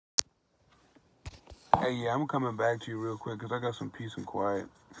Hey, yeah, I'm coming back to you real quick because I got some peace and quiet,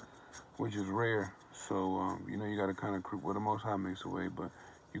 which is rare. So, you got to kind of, well, the Most High makes a way, but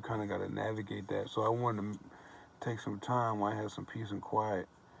you kind of got to navigate that. So I wanted to take some time while I had some peace and quiet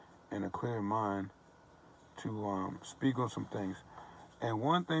and a clear mind to speak on some things. And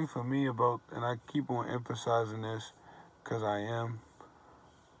one thing for me about, and I keep on emphasizing this because I am,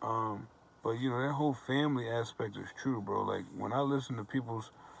 but that whole family aspect is true, bro. Like when I listen to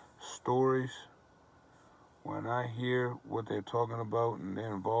people's stories, when I hear what they're talking about and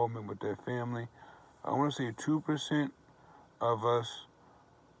their involvement with their family, I want to say 2% of us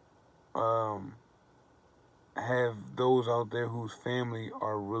um, have those out there whose family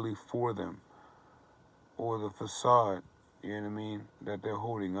are really for them, or the facade, you know what I mean, that they're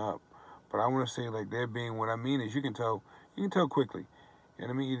holding up. But I want to say, like, they're being, what I mean is you can tell quickly. You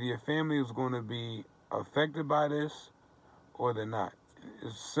know what I mean? Either your family is going to be affected by this or they're not.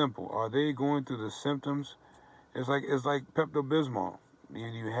 It's simple. Are they going through the symptoms? It's like Pepto-Bismol. Either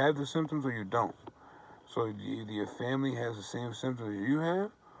you have the symptoms or you don't. So either your family has the same symptoms you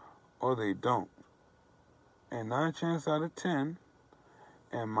have or they don't. And 9 chances out of 10,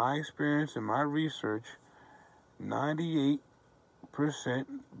 in my experience and my research, 98%,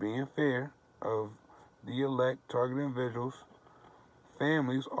 being fair, of the elect targeted individuals,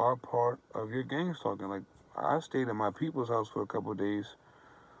 families are part of your gang stalking. Like, I stayed at my people's house for a couple of days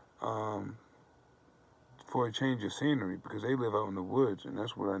for a change of scenery because they live out in the woods, and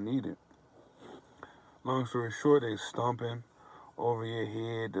that's what I needed. Long story short, they stomping over your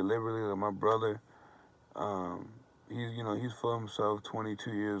head deliberately. Like my brother, he's for himself,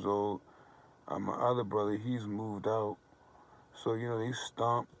 22 years old. My other brother, he's moved out. So, they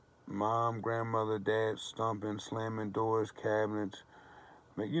stomp, mom, grandmother, dad stomping, slamming doors, cabinets.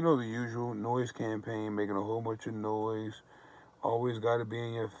 The usual noise campaign, making a whole bunch of noise. Always got to be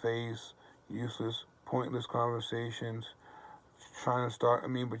in your face. Useless, pointless conversations. Trying to start,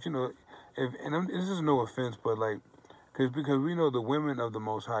 but this is no offense, but like, because we know the women of the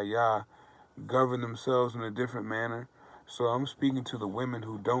Most High Yah govern themselves in a different manner. So I'm speaking to the women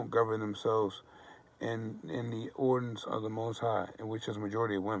who don't govern themselves in the ordinance of the Most High, in which is a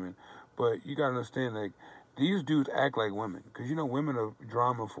majority of women. But you gotta understand, like, these dudes act like women, because women are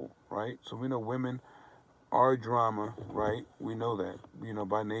dramaful, right? So we know women are drama, right? We know that,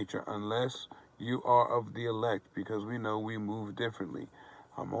 by nature, unless you are of the elect, because we know we move differently.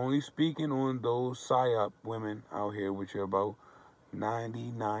 I'm only speaking on those psyop women out here, which are about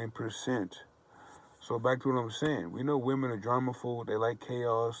 99%. So back to what I'm saying. We know women are dramaful. They like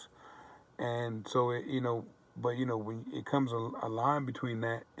chaos. And so, when it comes a line between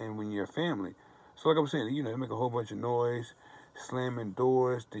that and when you're a family. So like I was saying, they make a whole bunch of noise, slamming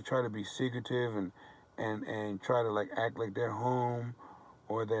doors. They try to be secretive and try to like act like they're home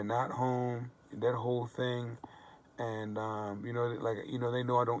or they're not home. That whole thing. And, they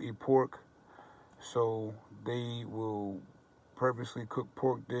know I don't eat pork. So they will purposely cook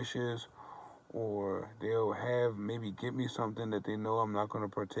pork dishes, or they'll maybe get me something that they know I'm not going to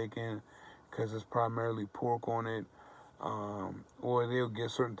partake in because it's primarily pork on it. Or they'll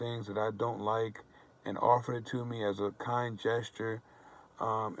get certain things that I don't like and offer it to me as a kind gesture.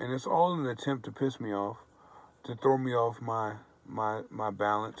 And it's all in an attempt to piss me off, to throw me off my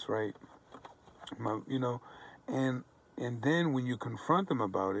balance, right? And then when you confront them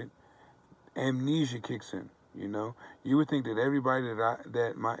about it, amnesia kicks in. You would think that everybody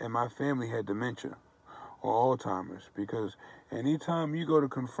in my family had dementia or Alzheimer's, because anytime you go to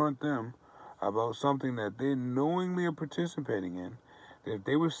confront them about something that they knowingly are participating in, that if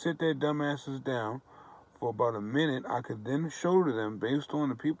they would sit their dumbasses down for about a minute, I could then show to them, based on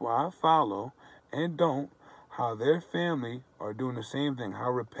the people I follow and don't, how their family are doing the same thing, how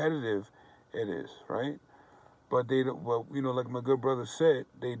repetitive it is, right? But they don't, like my good brother said,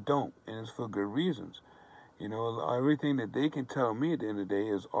 they don't, and it's for good reasons. Everything that they can tell me at the end of the day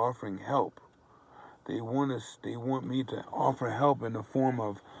is offering help. They want me to offer help in the form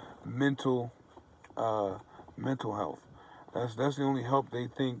of mental health. That's the only help they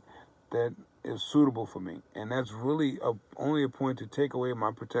think that is suitable for me, and that's really only a point to take away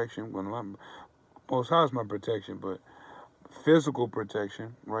my protection. When Most High is my protection, but physical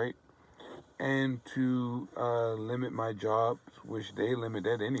protection, right? And to limit my jobs, which they limit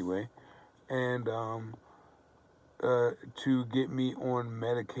that anyway, and to get me on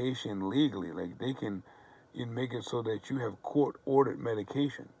medication legally. Like, they can make it so that you have court-ordered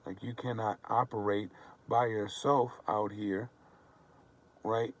medication. Like, you cannot operate by yourself out here,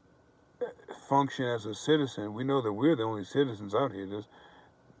 right? Function as a citizen. We know that we're the only citizens out here. There's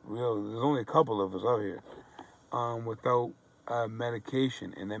only a couple of us out here without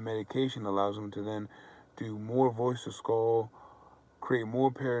medication, and that medication allows them to then do more voice to skull, create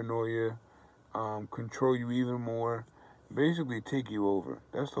more paranoia, control you even more, basically take you over.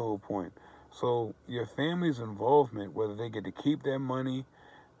 That's the whole point. So your family's involvement, whether they get to keep their money,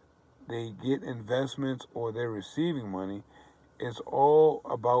 they get investments, or they're receiving money, it's all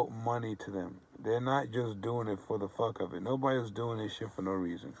about money to them. They're not just doing it for the fuck of it. Nobody's doing this shit for no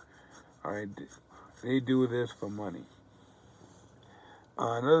reason. All right? They do this for money.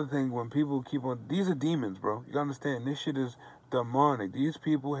 Another thing, when people keep on... These are demons, bro. You understand? This shit is demonic. These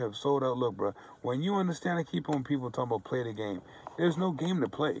people have sold out. Look, bro. When you understand, I keep on people talking about play the game. There's no game to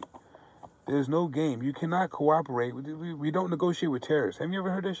play. There's no game. You cannot cooperate. We don't negotiate with terrorists. Have you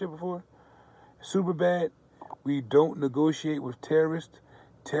ever heard that shit before? Super bad. We don't negotiate with terrorists.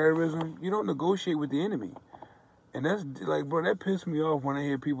 Terrorism. You don't negotiate with the enemy. And that's like, bro, that pissed me off when I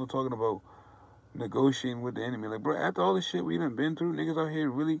hear people talking about negotiating with the enemy. Like, bro, after all the shit we done been through, niggas out here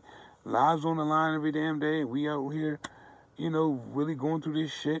really lives on the line every damn day. We out here, really going through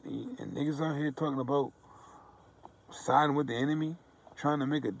this shit. And niggas out here talking about siding with the enemy. Trying to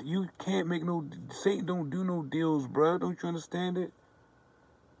make you can't make Satan don't do no deals, bro. Don't you understand it?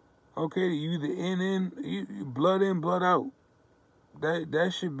 Okay, you either blood in, blood out.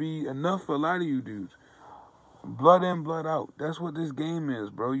 That should be enough for a lot of you dudes. Blood in, blood out. That's what this game is,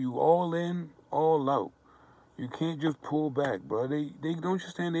 bro. You all in, all out. You can't just pull back, bro. They don't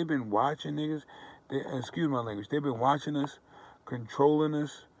understand. They've been watching niggas. Excuse my language. They've been watching us, controlling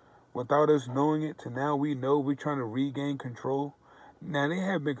us, without us knowing it. To now we know we're trying to regain control. Now, they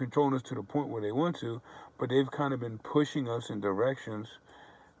have been controlling us to the point where they want to, but they've kind of been pushing us in directions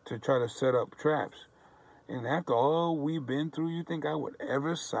to try to set up traps. And after all we've been through, you think I would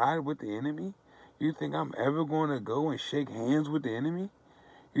ever side with the enemy? You think I'm ever going to go and shake hands with the enemy?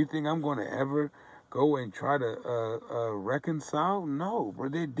 You think I'm going to ever go and try to reconcile? No, bro,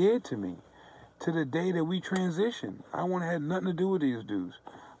 they're dead to me. To the day that we transition. I want to have nothing to do with these dudes.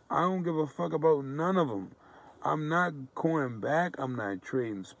 I don't give a fuck about none of them. I'm not going back. I'm not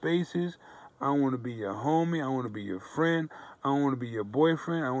trading spaces. I want to be your homie. I want to be your friend. I want to be your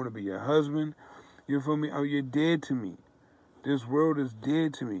boyfriend. I want to be your husband. You feel me? Oh, you're dead to me. This world is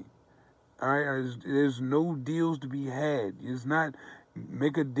dead to me. All right? There's no deals to be had. It's not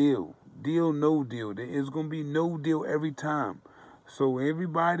make a deal. Deal, no deal. There's going to be no deal every time. So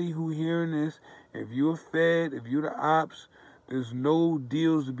everybody who hearing this, if you're Fed, if you're the ops, there's no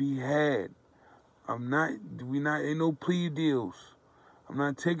deals to be had. Ain't no plea deals. I'm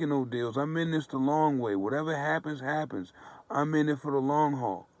not taking no deals. I'm in this the long way. Whatever happens, happens. I'm in it for the long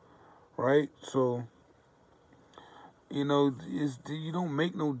haul. Right? So, you don't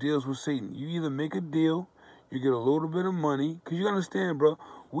make no deals with Satan. You either make a deal, you get a little bit of money, because you understand, bro,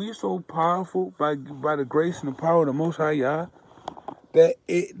 we so powerful by the grace and the power of the Most High Yah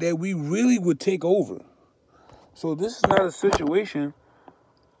that we really would take over. So this is not a situation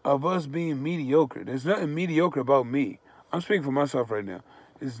of us being mediocre. There's nothing mediocre about me. I'm speaking for myself right now.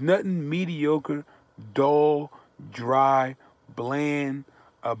 There's nothing mediocre, dull, dry, bland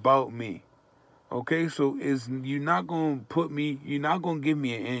about me. Okay, so you're not gonna give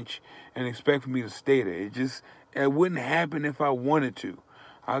me an inch and expect for me to stay there. It wouldn't happen if I wanted to.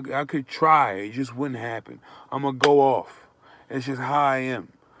 I could try, it just wouldn't happen. I'm gonna go off. It's just how I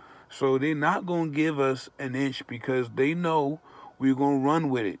am. So they're not gonna give us an inch because they know we're going to run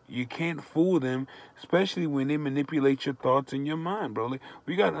with it. You can't fool them, especially when they manipulate your thoughts and your mind, bro. Like,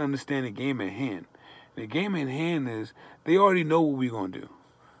 we got to understand the game at hand. The game at hand is they already know what we're going to do.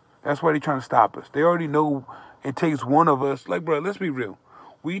 That's why they're trying to stop us. They already know it takes one of us. Like, bro, let's be real.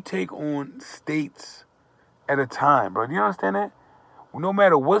 We take on states at a time, bro. Do you understand that? No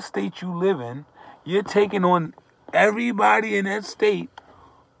matter what state you live in, you're taking on everybody in that state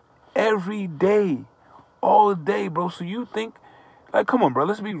every day, all day, bro. So you think... Like, come on, bro.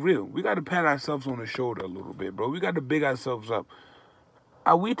 Let's be real. We got to pat ourselves on the shoulder a little bit, bro. We got to big ourselves up.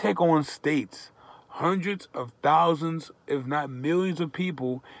 We take on states, hundreds of thousands, if not millions of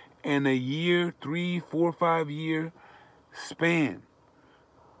people in a year, 3, 4, 5 year span.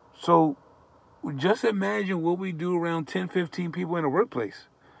 So just imagine what we do around 10, 15 people in the workplace.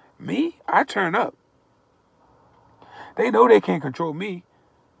 Me, I turn up. They know they can't control me.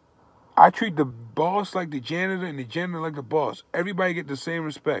 I treat the boss like the janitor and the janitor like the boss. Everybody get the same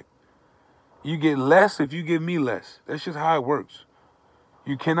respect. You get less if you give me less. That's just how it works.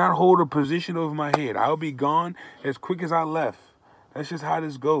 You cannot hold a position over my head. I'll be gone as quick as I left. That's just how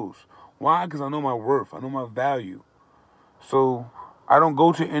this goes. Why? Because I know my worth. I know my value. So I don't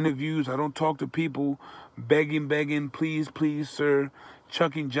go to interviews. I don't talk to people begging, please, please, sir,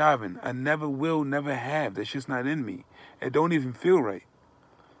 chucking, jiving. I never will, never have. That's just not in me. It don't even feel right.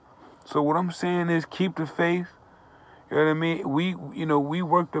 So what I'm saying is keep the faith. You know what I mean?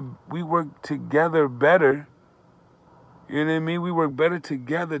 We work together better. You know what I mean? We work better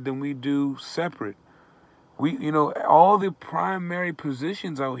together than we do separate. All the primary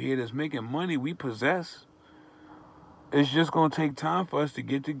positions out here that's making money, we possess. It's just going to take time for us to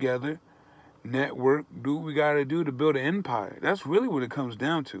get together, network, do what we got to do to build an empire. That's really what it comes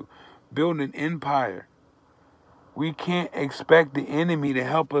down to, building an empire. We can't expect the enemy to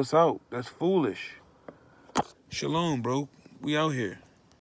help us out. That's foolish. Shalom, bro. We out here.